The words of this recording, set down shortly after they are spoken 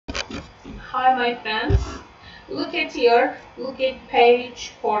Hi my friends. Look at here. Look at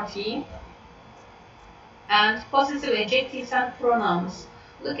page 40 and possessive adjectives and pronouns.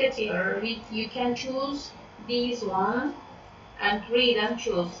 Look at here. You can choose these one and read and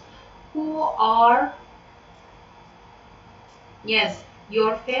choose. Who are, yes,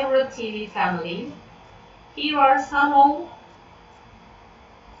 your favorite TV family? Here are some of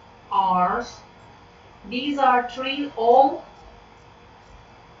ours. These are three of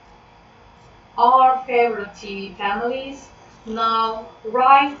our favorite TV families. Now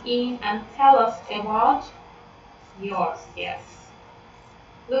write in and tell us about yours. Yes.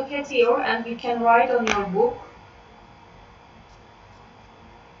 Look at here and you can write on your book.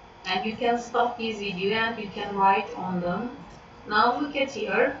 And you can stop this video and you can write on them. Now look at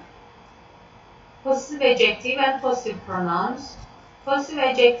here. Possessive adjective and possessive pronouns. Possessive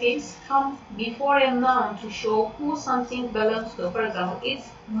adjectives come before a noun to show who something belongs to. For example, it's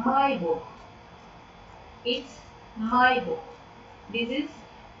my book. It's my book. This is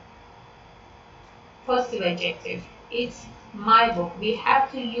possessive adjective. It's my book. We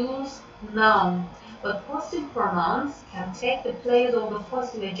have to use noun. But possessive pronouns can take the place of the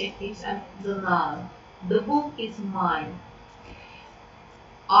possessive adjectives and the noun. The book is mine.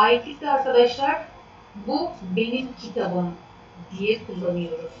 Aitlikte arkadaşlar bu benim kitabım diye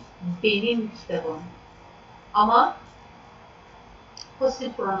kullanıyoruz. Benim kitabım. Ama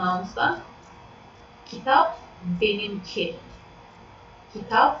possessive pronouns'da kitap benimki.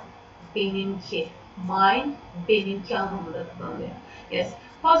 Kitap benimki. Mine benimki anlamında kullanılıyor. Yes.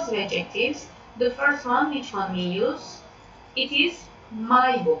 Possessive adjectives. The first one, which one we use? It is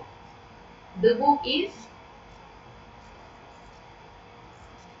my book. The book is,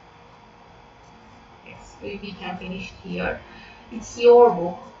 yes, we can finish here. It's your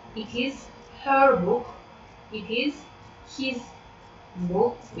book. It is her book. It is his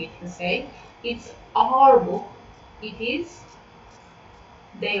book, we can say. It's our book. It is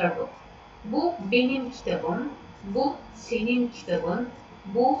their book. Bu benim kitabım. Bu senin kitabın.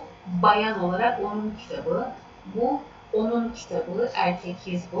 Bu bayan olarak onun kitabı. Bu onun kitabı, erkek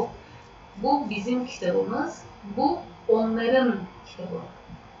his book. Bu bizim kitabımız. Bu onların kitabı.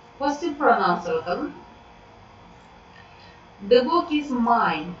 Possessive pronouns'a bakalım. The book is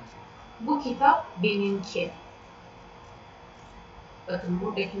mine. Bu kitap benimki. Bakın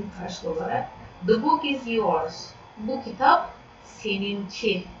buradakinin karşılığı olarak. The book is yours. Bu kitap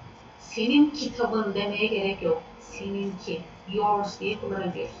seninki. Senin kitabın demeye gerek yok. Seninki. Yours diye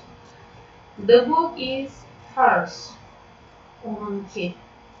kullanabiliriz. The book is hers. Onunki.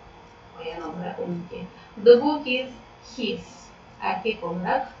 Bayan olarak onunki. The book is his. Erkek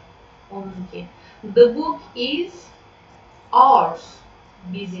olarak onunki. The book is ours.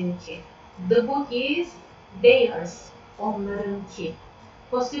 Bizimki. The book is theirs. Onlarınki.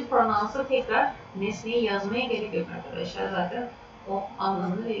 Possessive pronouns'a tekrar nesneyi yazmaya gerek yok arkadaşlar. Zaten o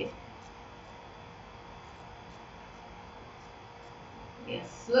anlamını verir.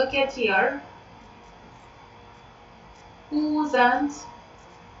 Yes, look at here. Whose and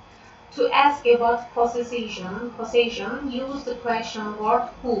to ask about possession, use the question word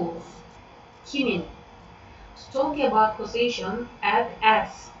whose. Kimin. To talk about possession, add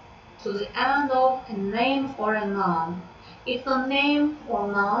s to the end of a name or a noun. If the name or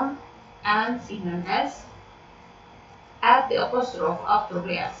noun ends in an s, add the apostrophe after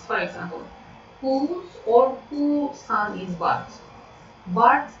the s. For example, whose or whose son is Bart.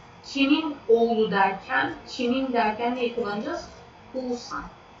 Bart kimin oğlu derken, kimin derken neyi kullanacağız? Whose son.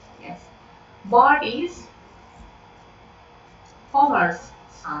 Yes. Bart is Homer's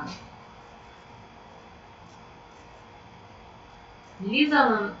son.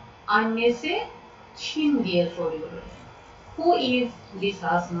 Lisa'nın annesi kim diye soruyoruz. Who is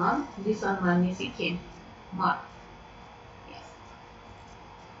Lisa'nın mom? Lisa'nın annesi kim? Mark. Yes.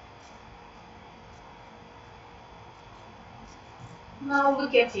 Now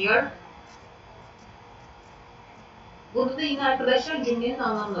look at here. Burada da yine arkadaşlar cümlenin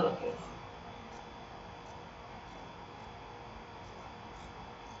anlamına bakıyoruz.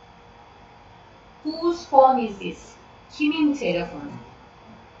 Whose phone is this? Kimin telefonu?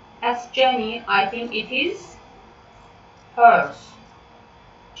 Ask Jenny, I think it is hers.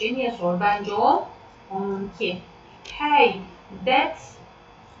 Jenny'e sor, bence o onunki. Hey, that's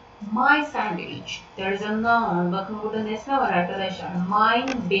my sandwich. There is a noun. Bakın burada nesne var arkadaşlar.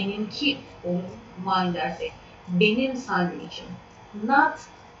 Mine, benimki. Mine dersek. Benim sandviçim. Not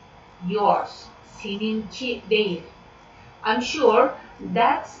yours. Seninki değil. I'm sure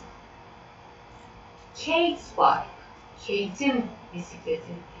that's Kate's bike. Kate'in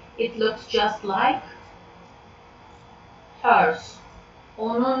bisikleti. It looks just like hers.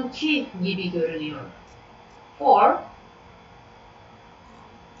 onunki gibi görünüyor. For,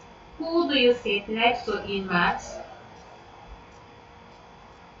 who do you sit next to in maths?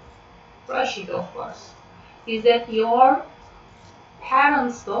 Rashid, of course. Is that your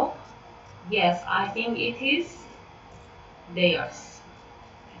parents' dog? Yes, I think it is theirs.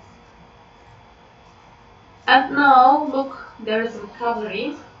 And now, look, there is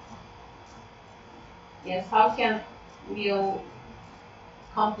vocabulary. Yes, how can we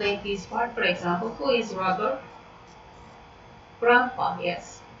complete this part? For example, who is Robert? Grandpa,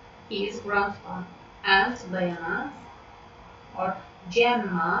 yes, he is grandpa. And Diana, or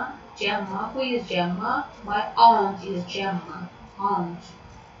Gemma. Gemma, who is Gemma? My aunt is Gemma. Aunt.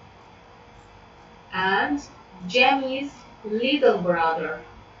 And Jamie's little brother.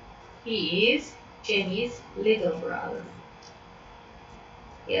 He is Jamie's little brother.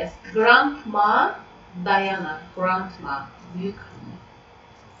 Yes, Grandma Diana. Grandma. Büyük anne.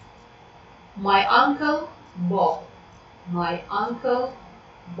 My uncle Bob. My uncle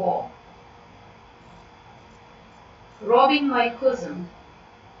Bob. Robbing my cousin.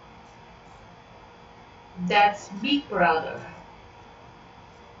 That's big brother.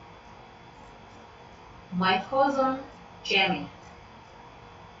 My cousin Jamie.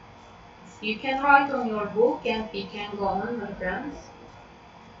 You can write on your book and we can go on, my friends.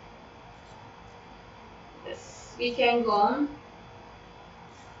 Yes, we can go on.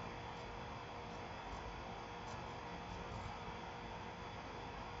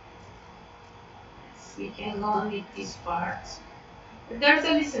 Yes, we can go on with this part. There's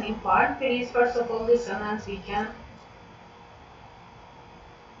a listening part. Please first of all listen and we can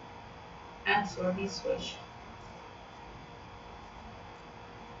answer this question.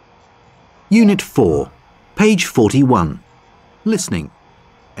 Unit 4, page 41. Listening.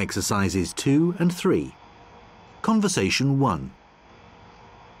 Exercises 2 and 3. Conversation 1.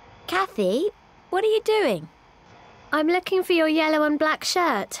 Kathy, what are you doing? I'm looking for your yellow and black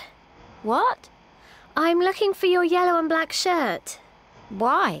shirt. What? I'm looking for your yellow and black shirt.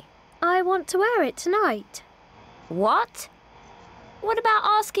 Why? I want to wear it tonight. What? What about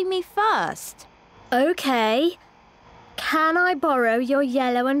asking me first? Okay. Can I borrow your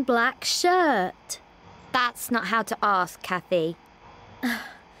yellow and black shirt? That's not how to ask, Kathy.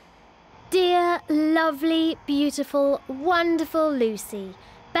 Dear, lovely, beautiful, wonderful Lucy,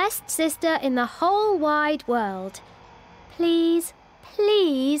 best sister in the whole wide world. Please,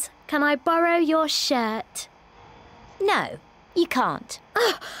 please, can I borrow your shirt? No, you can't.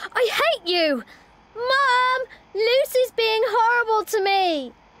 Oh, I hate you! Mum! Lucy's being horrible to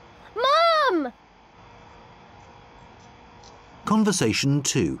me! Mum! Conversation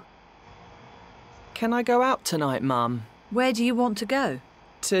 2. Can I go out tonight, Mum? Where do you want to go?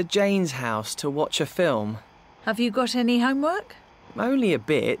 To Jane's house to watch a film. Have you got any homework? Only a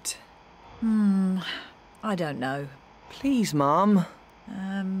bit. I don't know. Please, Mum.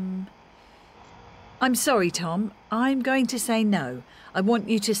 I'm sorry, Tom. I'm going to say no. I want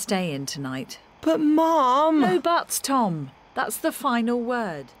you to stay in tonight. But, Mum! No buts, Tom. That's the final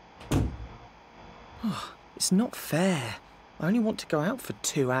word. It's not fair. I only want to go out for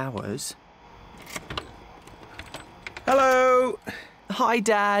 2 hours. Hello. Hi,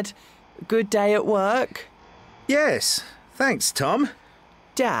 Dad. Good day at work? Yes, thanks, Tom.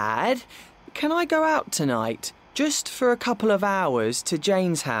 Dad, can I go out tonight? Just for a couple of hours to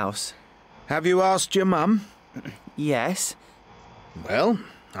Jane's house. Have you asked your mum? Yes. Well,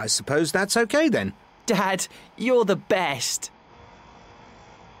 I suppose that's okay then. Dad, you're the best.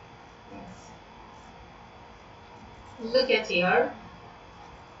 Look at here,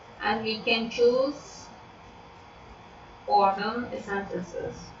 and we can choose order the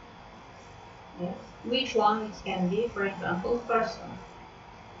sentences. Yes. Which one it can be? For example, first one.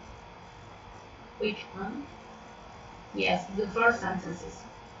 Which one? Yes, the first sentences.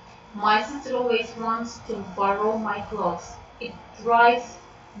 My sister always wants to borrow my clothes. It drives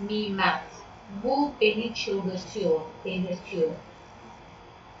me mad. Bu beni çıldırtıyor, delirtiyor.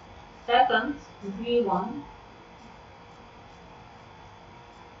 Second, B1.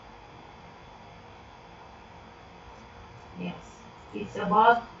 Yes, it's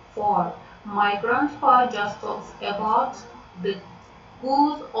about for. My grandpa just talks about the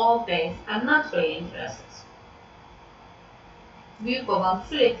good old days. I'm not very interested. Büyük babam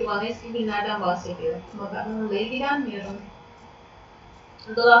sürekli bana eski günlerden bahsediyor. Ama ben onunla ilgilenmiyorum.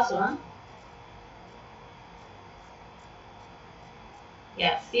 The last one.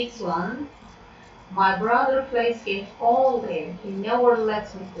 Yes, sixth one. My brother plays games all day. He never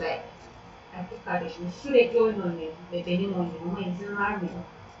lets me play. Erkek kardeşim sürekli oyun oynuyor ve benim oynamama izin vermiyor.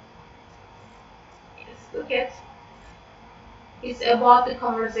 Yes, look at It's about the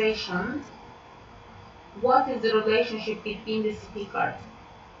conversation. What is the relationship between the speaker?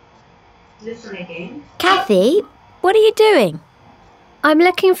 Listen again. Kathy, what are you doing? I'm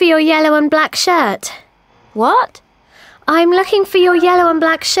looking for your yellow and black shirt. What? I'm looking for your yellow and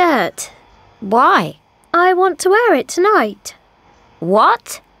black shirt. Why? I want to wear it tonight.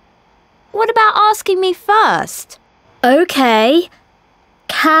 What? What about asking me first? OK.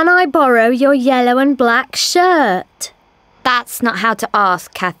 Can I borrow your yellow and black shirt? That's not how to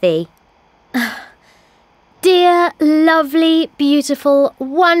ask, Kathy. Dear, lovely, beautiful,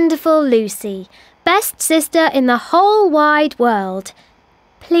 wonderful Lucy, best sister in the whole wide world.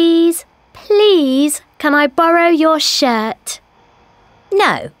 Please, please, can I borrow your shirt?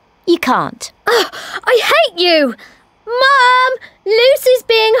 No, you can't. I hate you! Mum! Lucy's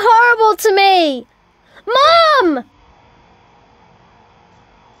being horrible to me! Mum!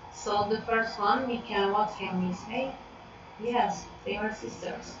 So the first one, what can we say? Yes, they are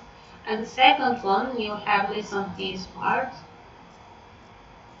sisters. And the second one, you have listened to this part.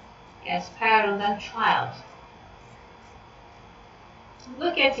 Yes, parent and child.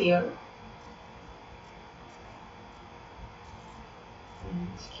 Look at here.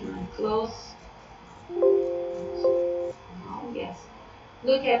 Can I close? Oh, yes.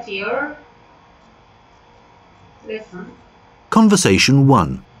 Look at here. Listen. Conversation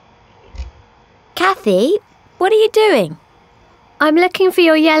 1. Kathy, what are you doing? I'm looking for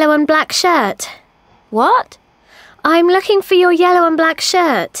your yellow and black shirt. What? I'm looking for your yellow and black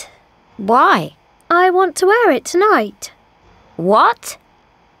shirt. Why? I want to wear it tonight. What?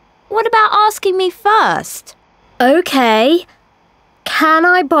 What about asking me first? OK. Can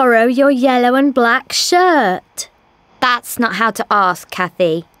I borrow your yellow and black shirt? That's not how to ask,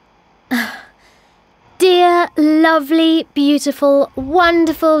 Kathy. Dear, lovely, beautiful,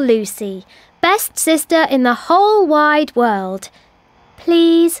 wonderful Lucy, best sister in the whole wide world.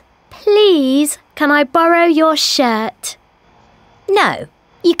 Please, please, can I borrow your shirt? No,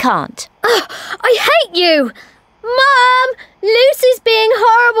 you can't. I hate you! Mum! Lucy's being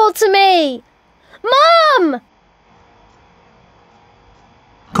horrible to me! Mum!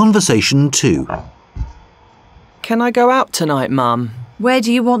 Conversation 2. Can I go out tonight, Mum? Where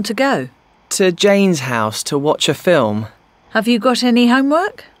do you want to go? To Jane's house to watch a film. Have you got any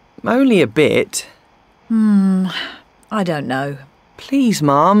homework? Only a bit. I don't know. Please,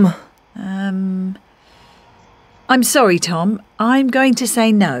 Mum. I'm sorry, Tom. I'm going to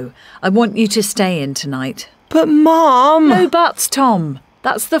say no. I want you to stay in tonight. But, Mum! No buts, Tom.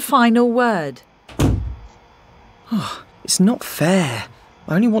 That's the final word. It's not fair.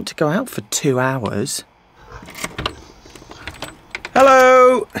 I only want to go out for 2 hours.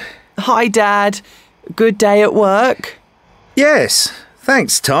 Hello. Hi, Dad. Good day at work? Yes,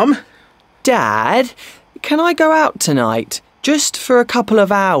 thanks, Tom. Dad, can I go out tonight? Just for a couple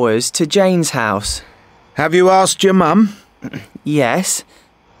of hours to Jane's house. Have you asked your mum? Yes.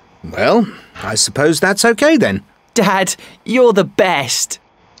 Well, I suppose that's okay then. Dad, you're the best.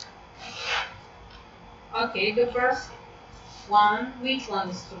 Okay, the first one, which one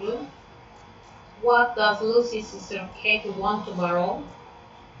is true? What does Lucy's sister Kate want to borrow?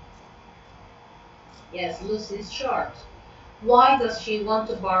 Yes, Lucy's shirt. Why does she want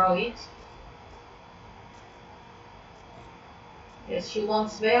to borrow it? Yes, she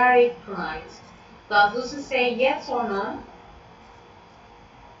wants to wear it tonight. Does Lucy say yes or no?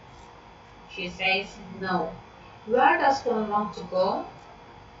 She says no. Where does Tom want to go?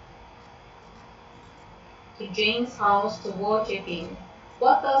 To Jane's house to watch a film.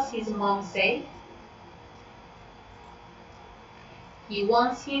 What does his mom say? He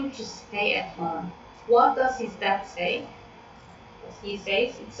wants him to stay at home. What does his dad say? He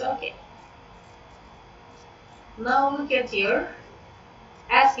says it's okay. Now look at here.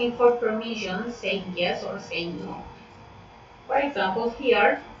 Asking for permission, saying yes or saying no. For example,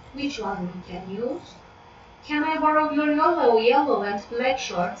 here, which one we can use? Can I borrow your yellow and black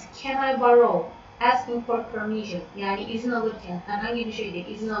shorts? Can I borrow? Asking for permission. Yani izin alırken, herhangi bir şeyde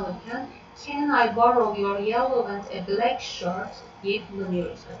izin alırken can I borrow your yellow and a black shirt diye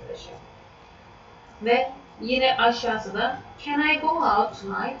kullanıyoruz arkadaşlar. Ve yine aşağısı da can I go out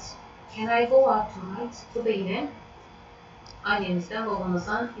tonight? Can I go out tonight? Bu da yine annemizden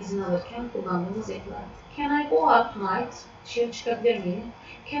babamızdan izin alırken kullandığımız yapılar. Can I go out tonight? Dışarı çıkabilir miyim?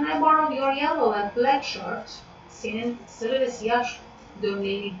 Can I borrow your yellow and black shirt? Senin sarı ve siyah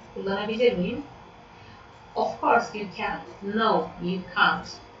gömleğini kullanabilir miyim? Of course you can. No, you can't.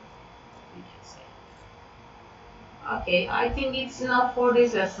 You can say. Okay, I think it's enough for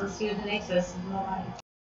this lesson. See you in the next lesson. Bye-bye.